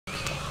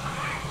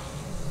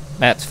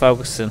Matt's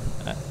focusing.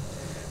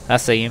 I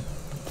see him.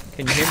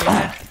 Can you hear me,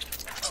 Matt?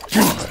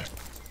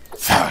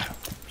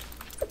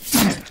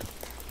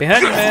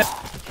 Behind you, Matt.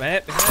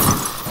 Matt, behind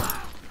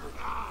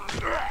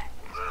you.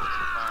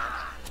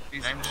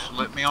 These names just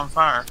lit me on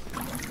fire.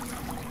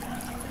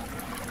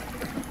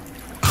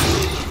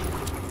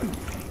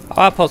 Oh,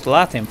 I supposed to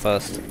light him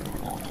first.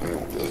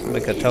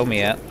 Somebody could have told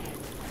me that.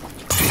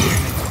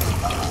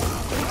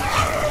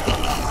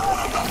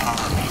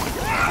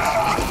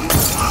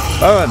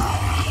 Owen!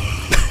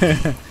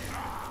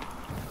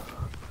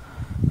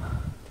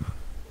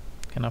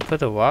 Can I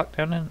put a rock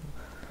down in?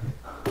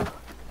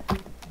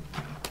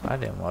 That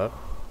didn't work.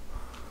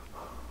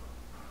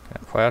 Can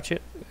I crouch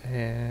it?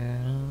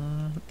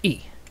 And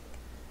E.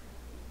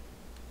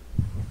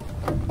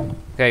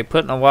 Okay,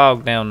 putting a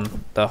log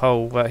down the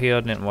hole right here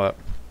didn't work.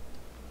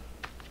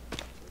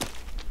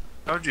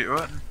 Told you it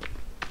wouldn't.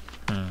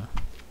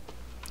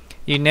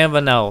 You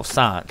never know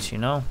science, you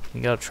know?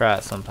 You gotta try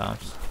it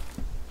sometimes.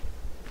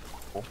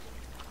 For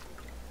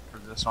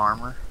this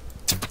armor.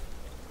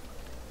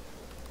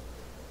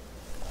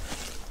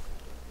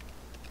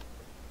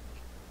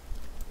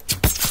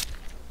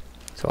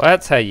 So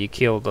that's how you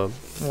kill the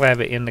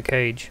rabbit in the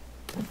cage.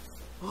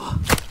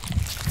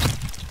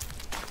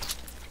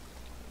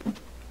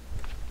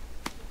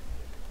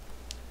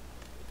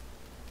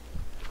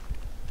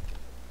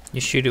 You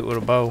shoot it with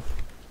a bow.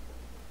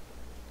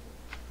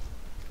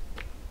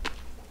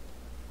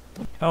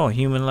 Oh, a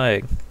human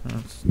leg.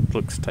 That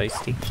looks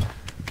tasty.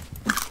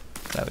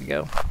 There we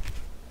go.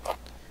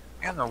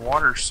 Man, the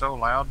water's so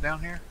loud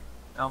down here.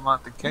 I'm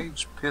like the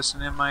cage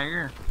pissing in my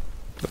ear.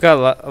 We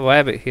got a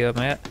rabbit here,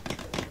 Matt.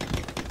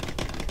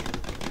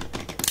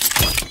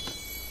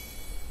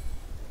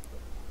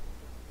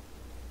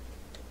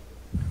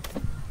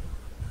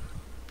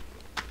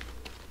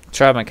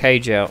 Try my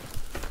cage out.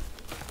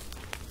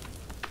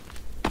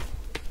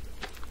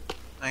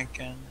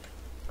 Thinking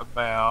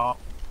about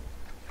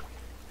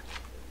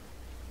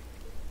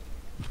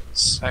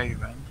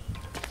saving.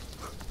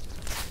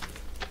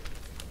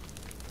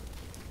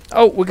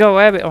 Oh, we got a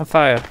rabbit on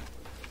fire.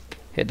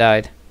 It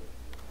died.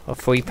 A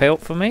free pelt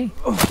for me?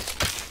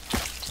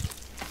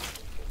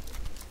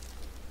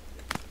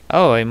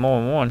 Oh, ain't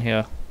more than one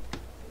here.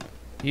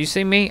 You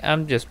see me?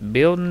 I'm just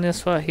building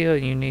this right here.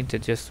 You need to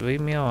just leave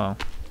me alone.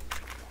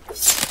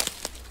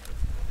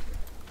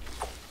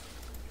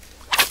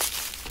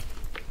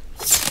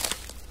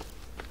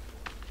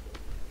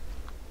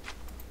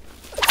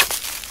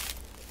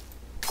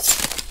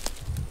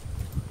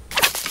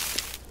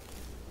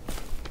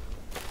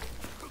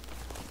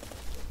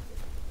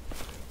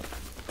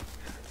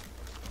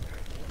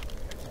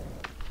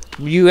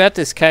 You at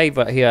this cave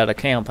right here at the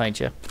camp, ain't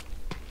you?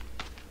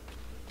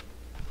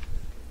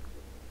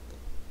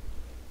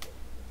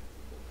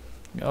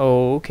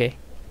 Oh, okay.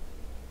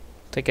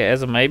 Take it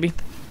as a maybe.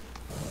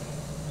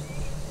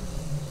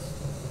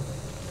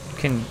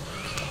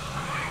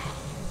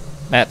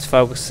 Matt's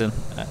focusing.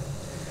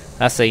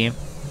 I see him.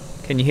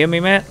 Can you hear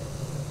me, Matt?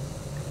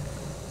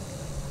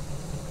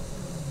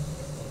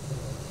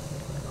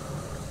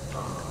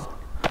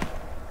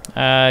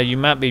 You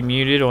might be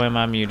muted, or am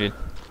I muted?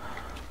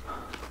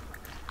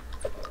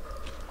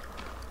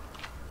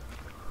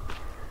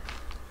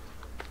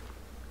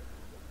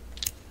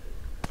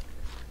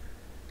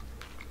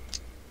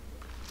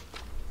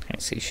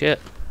 Can't see shit.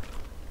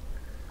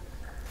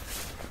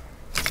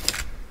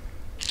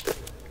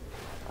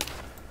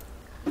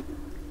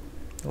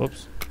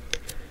 Whoops.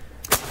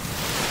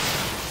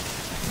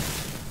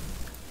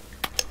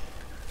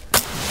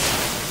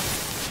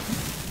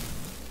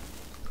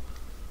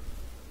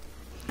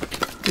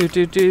 I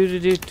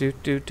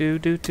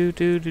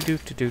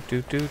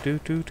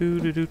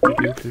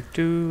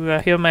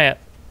hear Matt.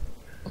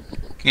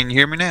 Can you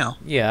hear me now?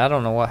 Yeah, I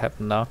don't know what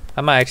happened though.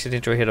 I might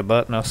accidentally hit a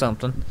button or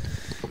something.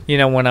 You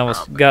know, when I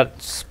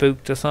got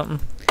spooked or something.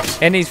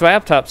 And these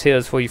laptops here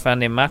is where you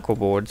find them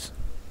microboards.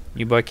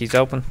 You break these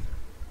open.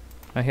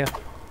 Right here.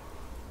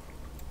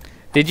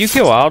 Did you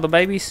kill all the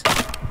babies?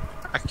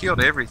 I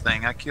killed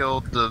everything. I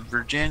killed the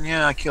Virginia.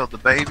 I killed the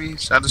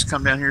babies. I just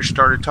come down here,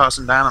 started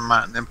tossing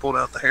dynamite, and then pulled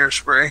out the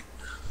hairspray.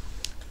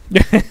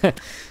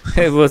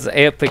 It was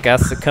epic. I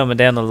was coming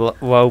down the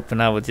rope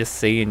and I was just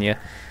seeing you.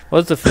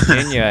 What's the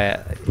Virginia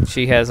at?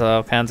 She has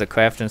all kinds of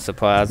crafting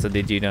supplies, or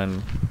did you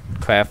done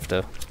craft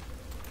her?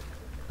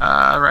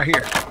 Right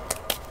here.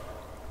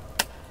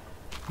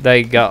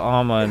 They got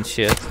armor and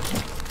shit.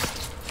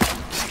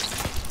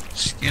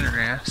 Skinner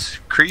ass.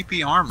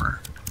 Creepy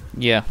armor.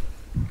 Yeah.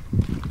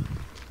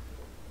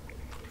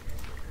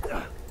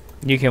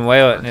 You can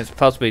wear it and it's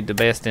possibly the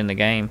best in the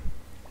game.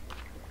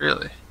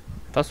 Really?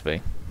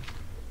 Possibly.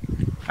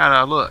 How'd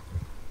I look?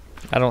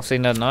 I don't see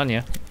nothing on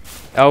you.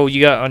 Oh,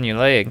 you got it on your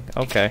leg.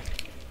 Okay.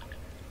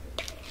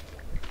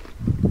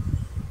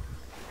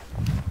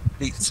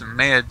 Need some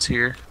meds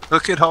here.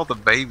 Look at all the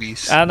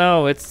babies. I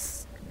know,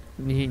 it's...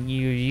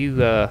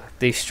 You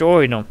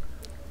destroyed them.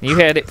 You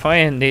had it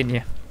planned, didn't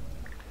you?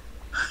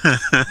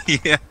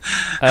 Yeah.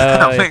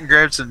 I went and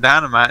grabbed some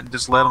dynamite and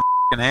just let them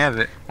can have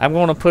it. I'm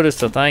gonna put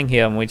us a thing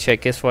here and we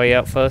check this way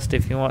out first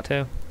if you want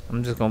to.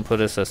 I'm just gonna put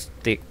us a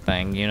stick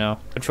thing, you know.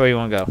 Which way you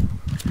wanna go?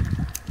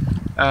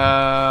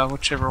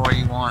 Whichever way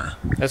you want.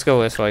 Let's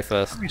go this way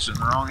first. I'm using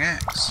the wrong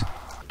axe.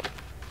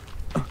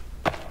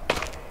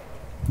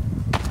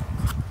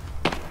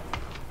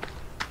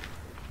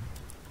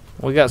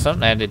 We got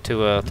something added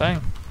to a thing.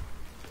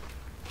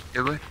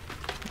 Did we?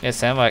 It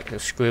sounds like a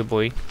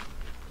scribbly.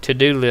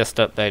 To-do list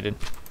updated.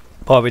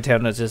 Probably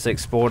telling us just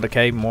explore the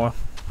cave more.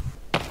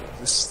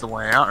 This is the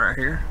way out right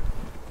here.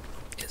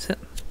 Is it?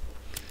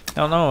 I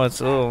don't know, it's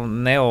a little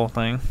nail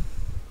thing.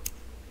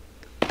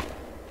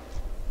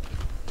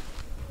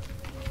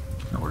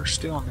 We're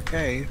still in the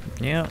cave.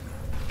 Yeah.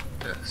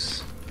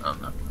 Yes. Oh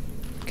no.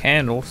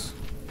 Candles.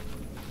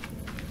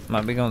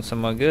 Might be going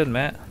somewhere good,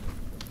 Matt.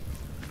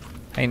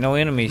 Ain't no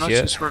enemies Unless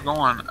yet. as we're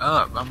going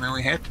up. I mean,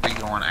 we have to be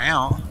going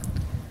out.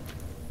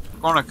 We're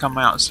going to come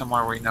out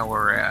somewhere we know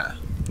where we're at.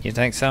 You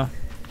think so?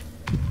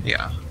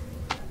 Yeah.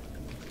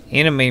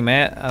 Enemy,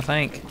 Matt, I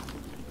think.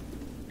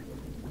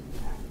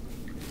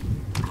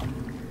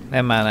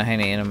 That might not have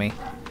any enemy.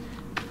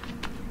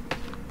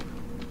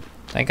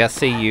 I think I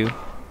see you.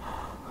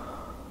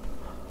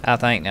 I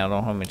think now,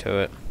 don't hold me to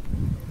it.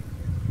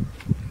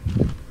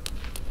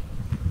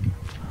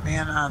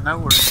 Man, I know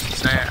where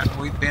it's at.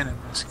 We've been in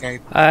this cave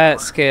before.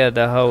 That scared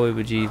the holy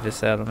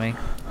bejeebus out of me.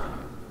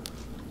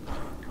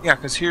 Yeah,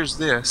 because here's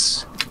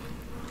this.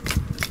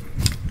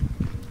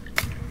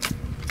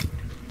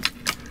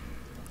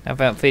 I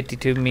found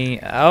 52 me.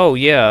 Oh,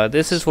 yeah,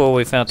 this is where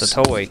we found the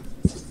toy.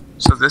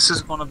 So this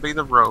is going to be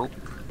the rope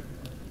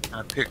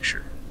and a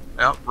picture.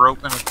 Yep,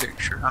 rope and a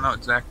picture. I know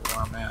exactly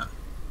where I'm at.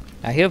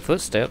 I hear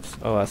footsteps.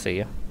 Oh, I see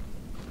you.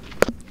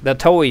 The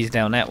toy's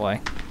down that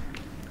way.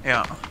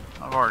 Yeah,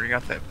 I've already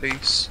got that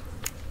piece.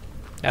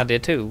 I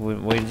did too.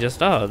 We just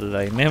saw it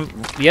today.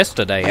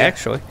 Yesterday, Yeah.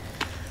 actually.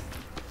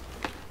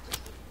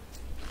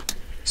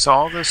 So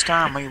all this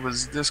time we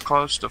was this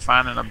close to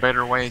finding a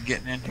better way of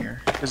getting in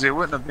here. Because it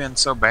wouldn't have been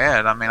so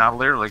bad. I mean, I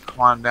literally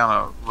climbed down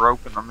a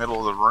rope in the middle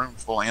of the room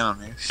full of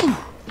enemies.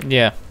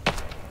 Yeah.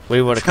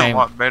 We would have It's a came.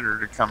 lot better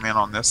to come in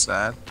on this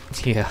side.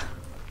 Yeah.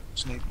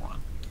 Just need one.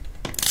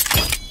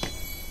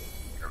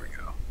 There we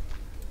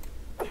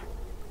go.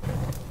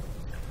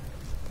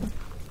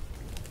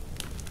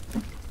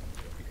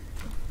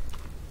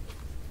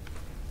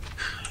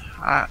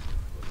 I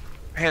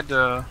had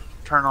to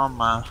turn on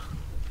my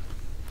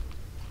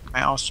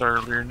mouse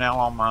earlier. Now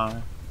all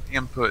my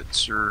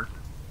inputs are,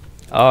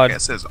 I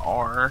guess it says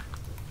R.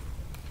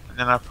 And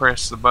then I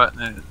press the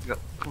button and it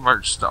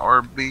converts to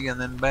RB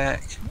and then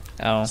back.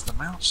 Oh. Is the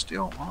mouse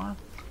still on?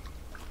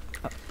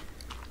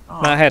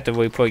 Oh, Might have to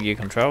re-plug your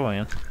controller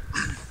in.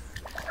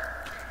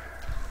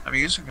 I'm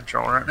using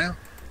controller right now.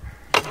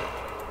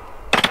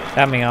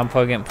 I mean,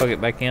 unplug it and plug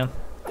it back in.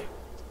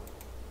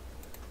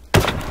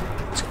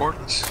 It's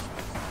cordless.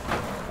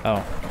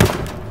 Oh.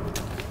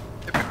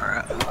 It'll be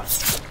alright.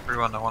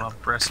 Everyone know what I'm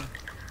pressing.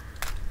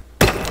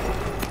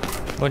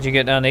 Once you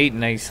get done eating,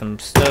 there's some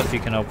stuff you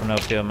can open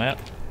up here, Matt.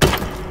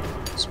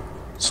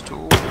 It's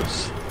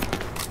tools.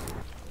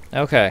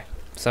 Okay.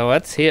 So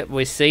that's it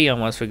we see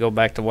unless we go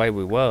back the way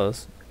we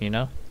was, you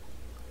know?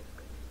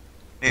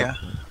 Yeah.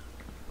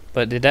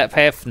 But did that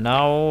path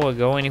know or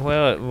go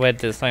anywhere? It went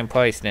to the same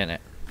place, didn't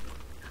it?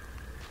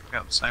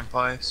 Got the same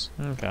place.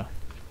 Okay.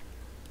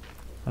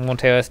 I'm gonna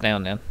tear us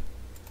down then.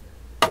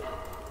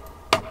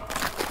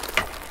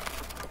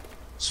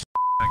 It's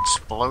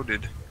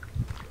exploded.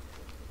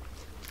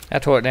 I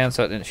tore it down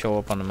so it didn't show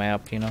up on the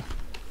map, you know?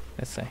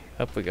 Let's see.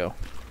 Up we go.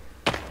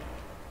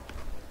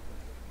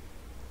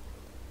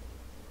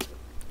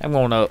 I'm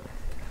going up.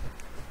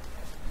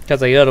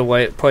 Because the other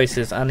way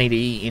places I need to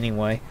eat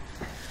anyway.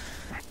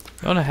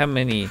 I don't know how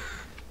many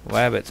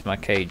rabbits my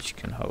cage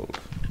can hold.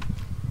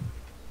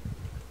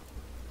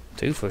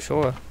 2 for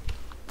sure.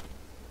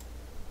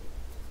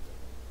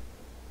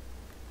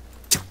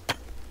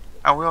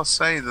 I will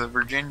say the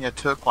Virginia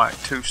took like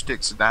 2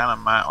 sticks of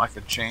dynamite like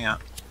a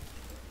champ.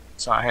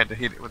 So I had to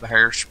hit it with a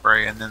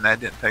hairspray and then that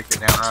didn't take it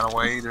down right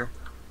away either.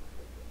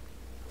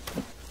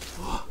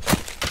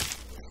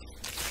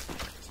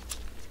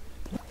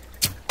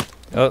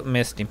 Oh,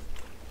 missed him.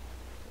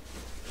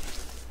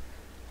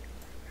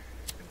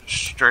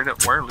 Straight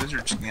up wear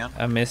lizard skin.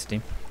 I missed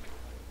him.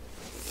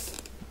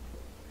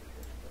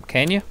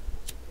 Can you?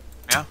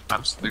 Yeah, I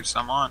just threw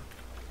some on.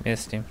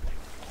 Missed him.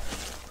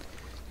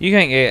 You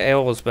can't get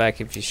arrows back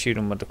if you shoot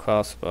them with the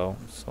crossbow.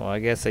 So I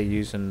guess they're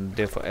using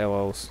different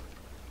arrows.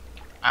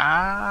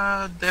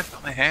 I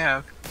definitely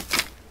have.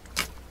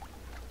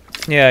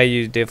 Yeah, I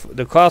use different.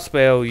 The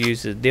crossbow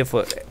uses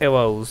different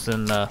arrows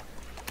than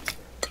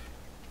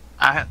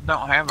I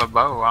don't have a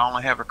bow, I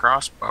only have a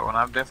crossbow, and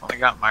I've definitely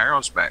got my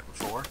arrows back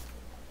before.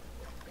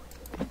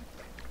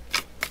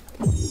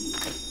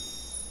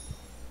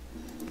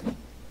 I'm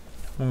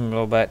gonna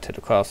go back to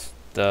the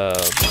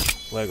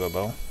Lego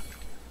bow.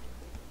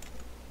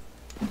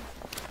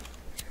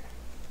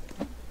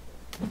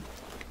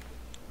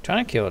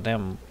 Trying to kill a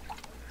damn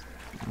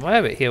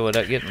rabbit here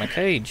without getting my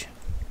cage.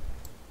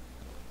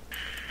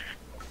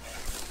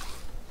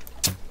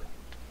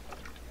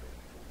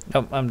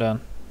 Nope, I'm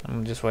done.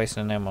 I'm just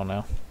wasting ammo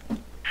now.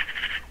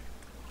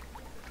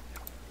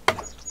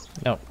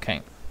 Nope,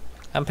 can't.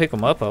 I can pick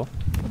them up, though.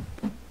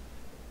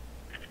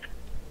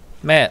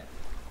 Matt,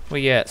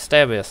 where you at?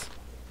 Stab us.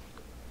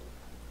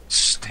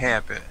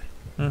 Stab it.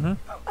 Mm-hmm.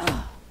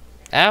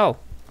 Ow!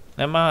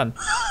 Never mind.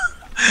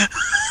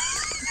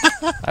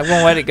 I'm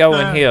gonna let it go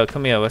in here.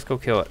 Come here, let's go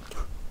kill it.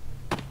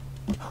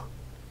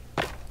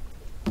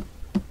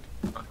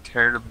 I'll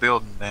tear the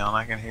building down.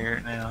 I can hear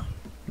it now.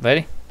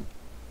 Ready?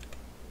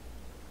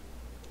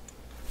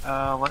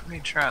 Let me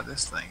try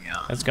this thing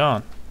out. It's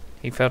gone.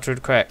 He fell through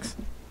the cracks.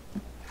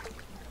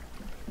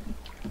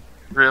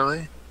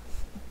 Really?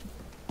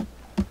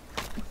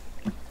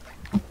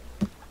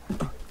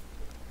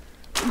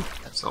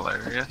 That's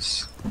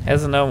hilarious.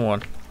 Here's another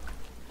one.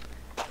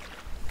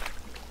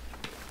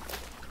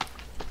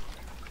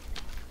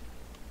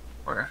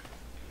 Where?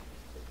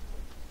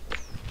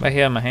 Right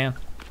here in my hand.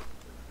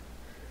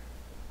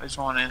 There's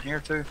one in here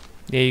too.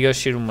 Yeah, you go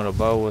shoot him with a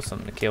bow or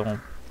something to kill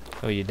him.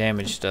 Or you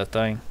damage the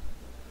thing.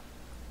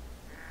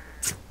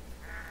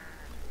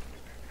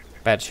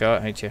 Bad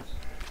shot, ain't you?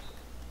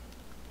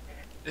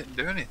 Didn't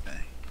do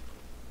anything.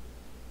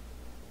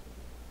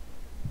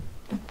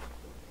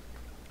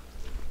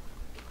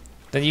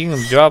 Then you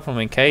can drop them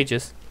in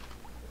cages.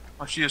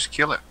 Why don't you just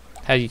kill it?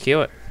 How do you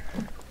kill it?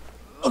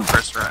 Just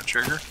press the right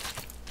trigger.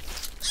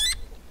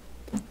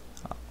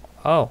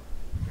 Oh.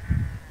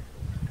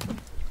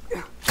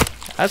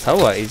 That's a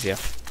whole lot easier.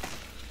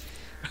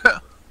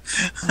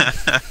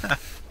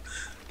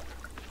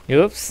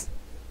 Oops.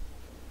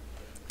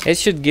 It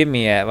should give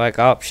me a like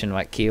option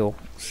like kill,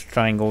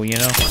 strangle, you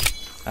know?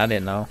 I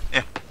didn't know.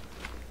 Yeah.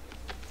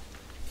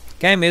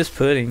 Game is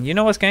pudding. You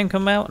know what's game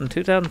come out in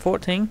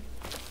 2014?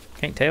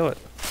 Can't tell it.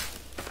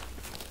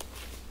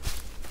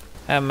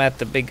 I'm at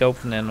the big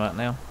opening right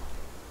now.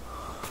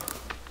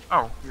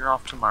 Oh, you're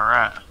off to my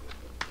right.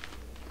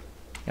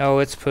 Oh,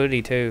 it's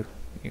putty too.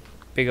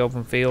 Big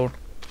open field.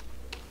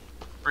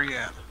 Where you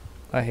at?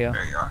 Right here.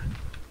 There you are.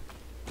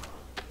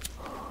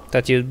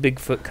 Thought you was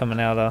Bigfoot coming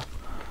out of.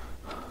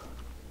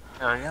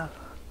 Hell yeah.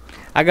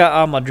 I got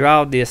all my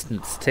draw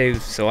distance too,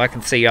 so I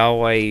can see all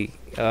the way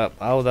up.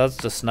 Oh, that's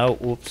the snow.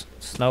 Whoops,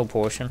 snow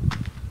portion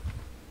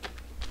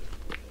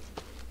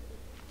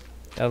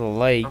of the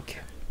lake. Okay.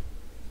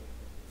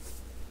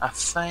 I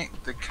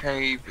think the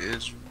cave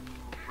is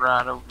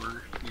right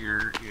over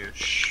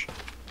here-ish.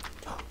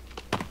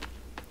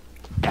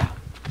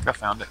 I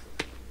found it.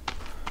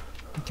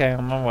 Okay,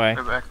 on my way.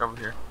 Go back over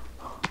here.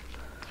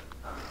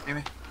 See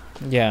me?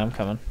 Yeah, I'm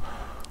coming.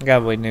 I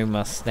gotta renew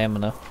my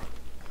stamina.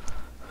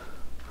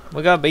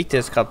 We gotta beat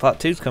this cause part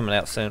 2's coming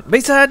out soon.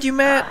 Beside you,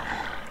 Matt!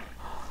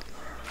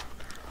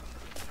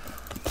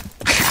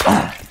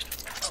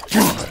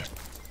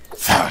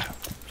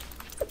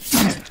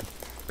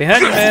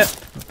 Behind you, Matt!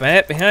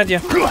 Matt, behind you!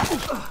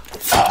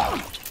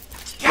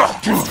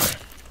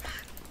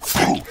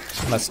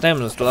 My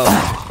stamina's low.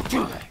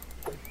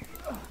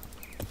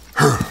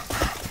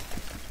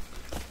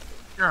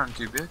 You're on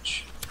to,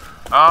 bitch.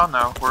 Oh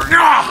no, we're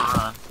gonna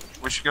run.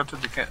 We should go to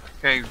the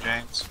cave,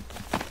 James.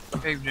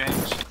 Cave,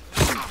 James.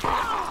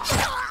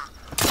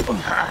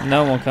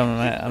 No one coming,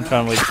 Matt. I'm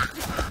trying to leave.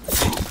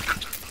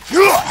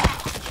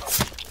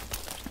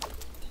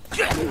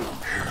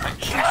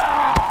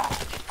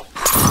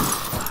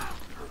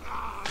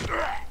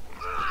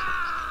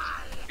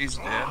 He's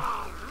dead.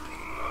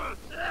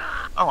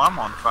 Oh, I'm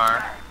on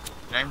fire.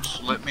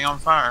 James lit me on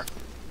fire.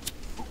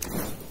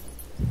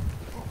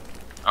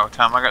 Oh,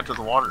 time I got to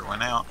the water, it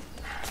went out.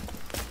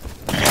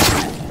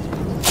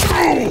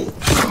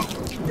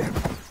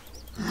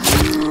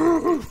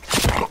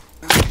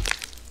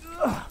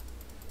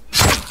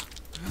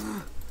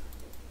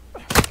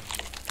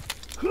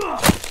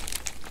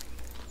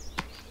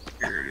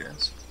 Here it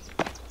is.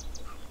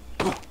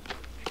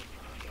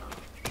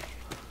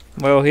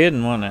 Well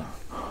hidden, wasn't it?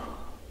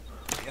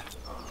 Yeah.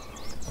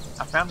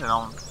 I found it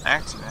on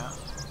accident.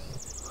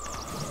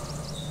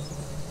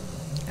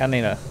 I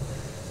need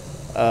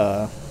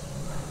a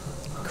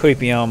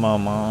creepy arm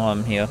on my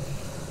arm here.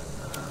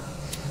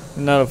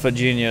 Another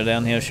Virginia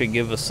down here should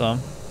give us some.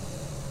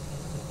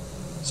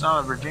 It's not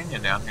a Virginia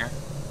down here.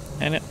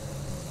 Ain't it?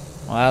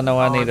 Well, I know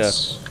I need a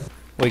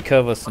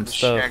recover some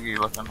stuff. Shaggy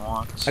looking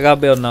ones. I gotta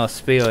build another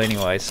spear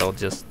anyway, so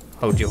just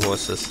hold your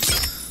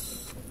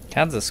horses.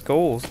 Kinds of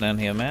skulls down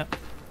here, Matt.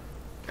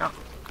 Yeah.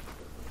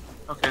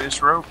 Okay,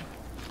 this rope.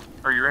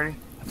 Are you ready?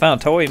 I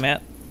found a toy,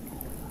 Matt.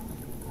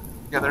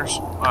 Yeah, there's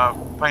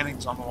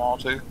paintings on the wall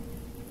too.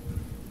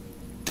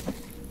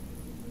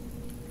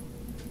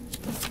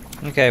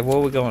 Okay, where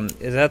we going?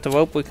 Is that the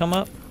rope we come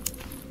up?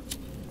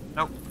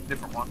 Nope,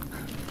 different one.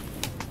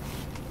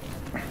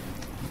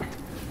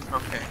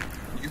 Okay,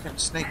 you can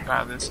sneak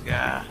by this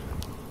guy.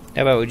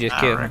 How about we just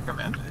I kill him?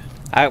 recommend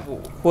it.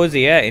 Where's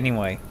he at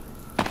anyway?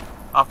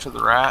 Off to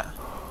the right.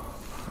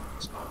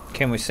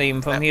 Can we see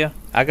him from here?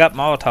 I got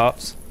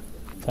Molotovs.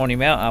 Point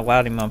him out, I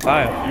light him on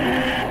fire.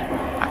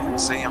 I can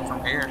see him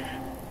from here.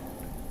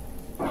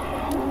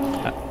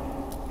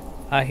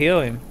 I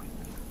heal him.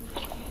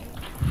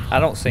 I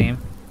don't see him.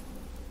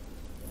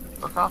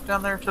 Look off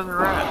down there to the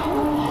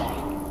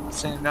right.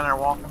 Seen him down there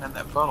walking in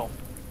that puddle.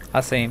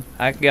 I see him.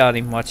 I got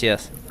him. Watch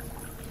this.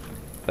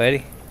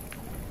 Ready?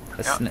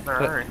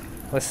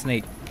 Let's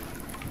sneak.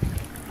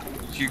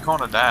 You're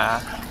gonna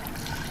die.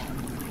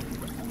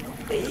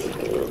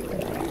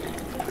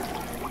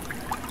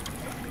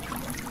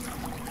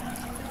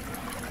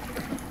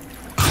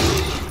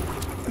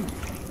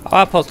 Oh,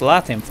 I supposed to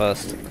light him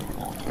first.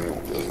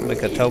 Somebody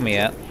could have told me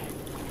that.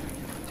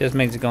 Just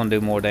means it's gonna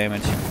do more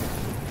damage.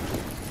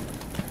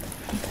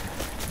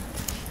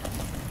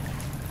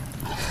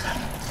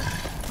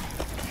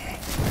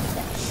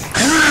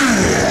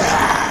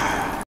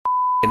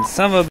 And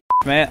some of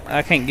man,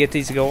 I can't get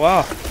these to go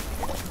off.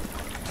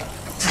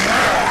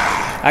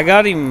 I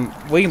got him.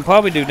 We can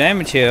probably do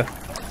damage here.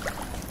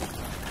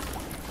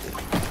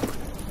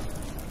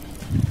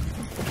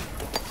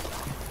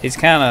 He's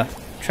kind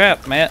of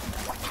trapped, Matt.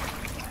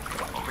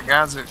 The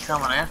guys that are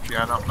coming after you,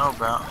 I don't know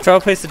about. Throw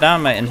a piece of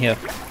dynamite in here.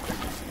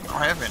 I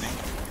don't have any.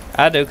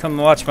 I do. Come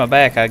and watch my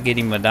back. I'll get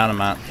him with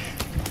dynamite.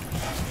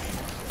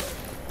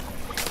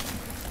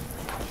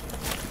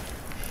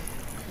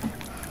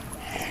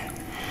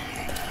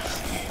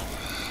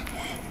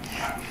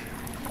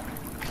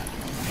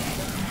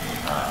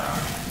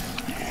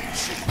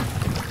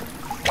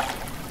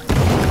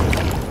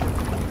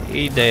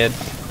 He dead.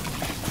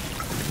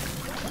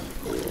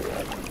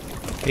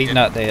 He's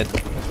not dead.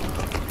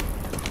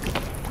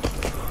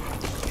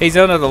 He's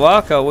under the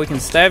locker. We can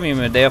stab him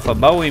to death or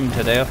bow him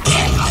to death.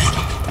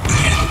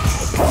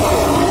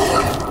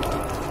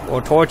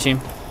 Or torch him.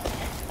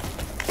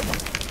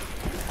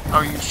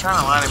 Oh, you was trying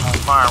to light him on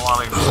fire while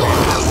he was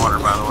standing in water,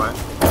 by the way.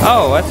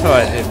 Oh, that's what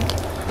I did.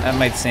 That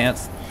made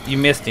sense. You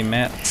missed him,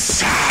 Matt.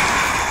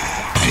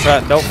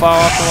 Right, don't fall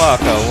off the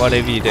locker,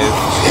 whatever you do.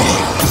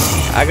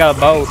 I got a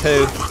bow,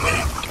 too.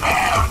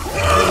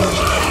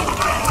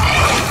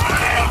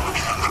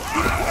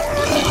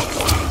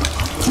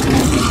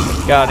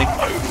 Got him.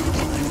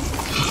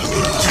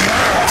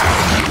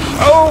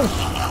 Oh!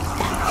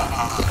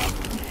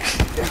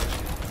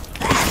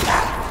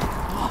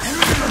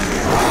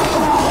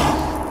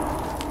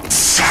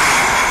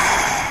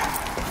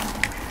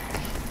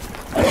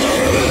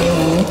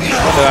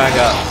 What do I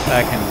got?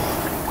 I can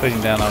put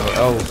him down over.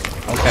 Oh,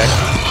 okay.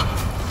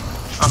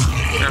 Oh,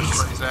 there's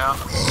freeze out.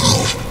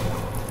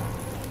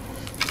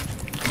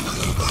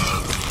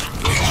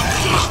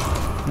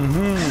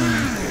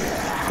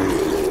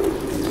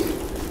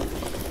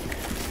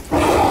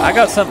 I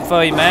got something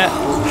for you, Matt.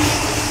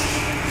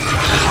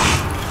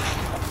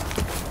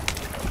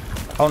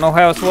 I don't know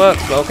how this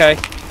works, but okay.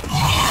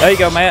 There you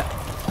go, Matt.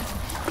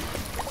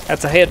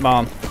 That's a head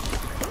bomb.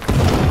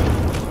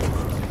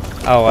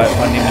 Oh, I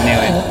wasn't even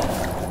near it.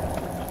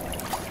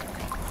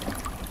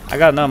 I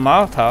got another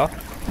Molotov.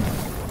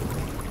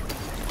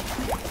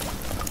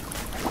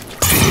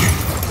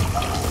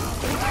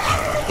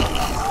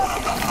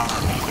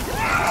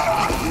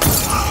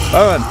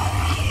 Burn.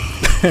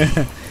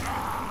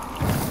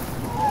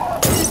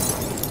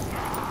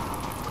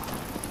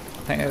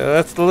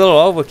 That's a little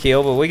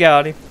overkill, but we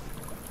got him.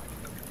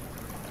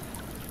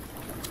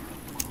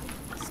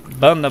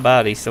 Bun the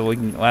body so we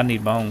can. I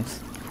need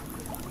bones.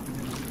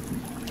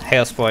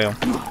 Hail spray him.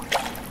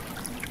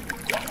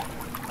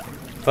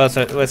 First,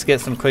 let's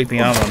get some creepy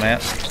armor on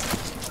that.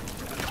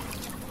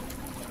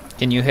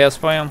 Can you hail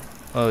spray him?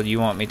 Or do you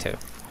want me to?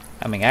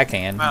 I mean, I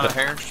can. I'm out of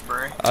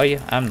hairspray. Oh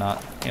yeah, I'm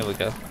not. Here we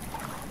go.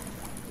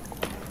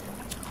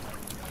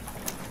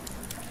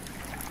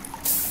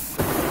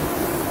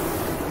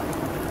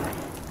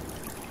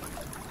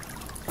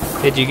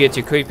 Did you get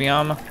your creepy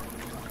armor?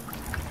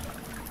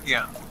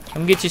 Yeah.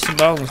 Come get you some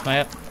bones,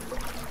 Matt.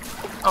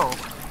 Oh,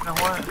 you know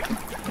what?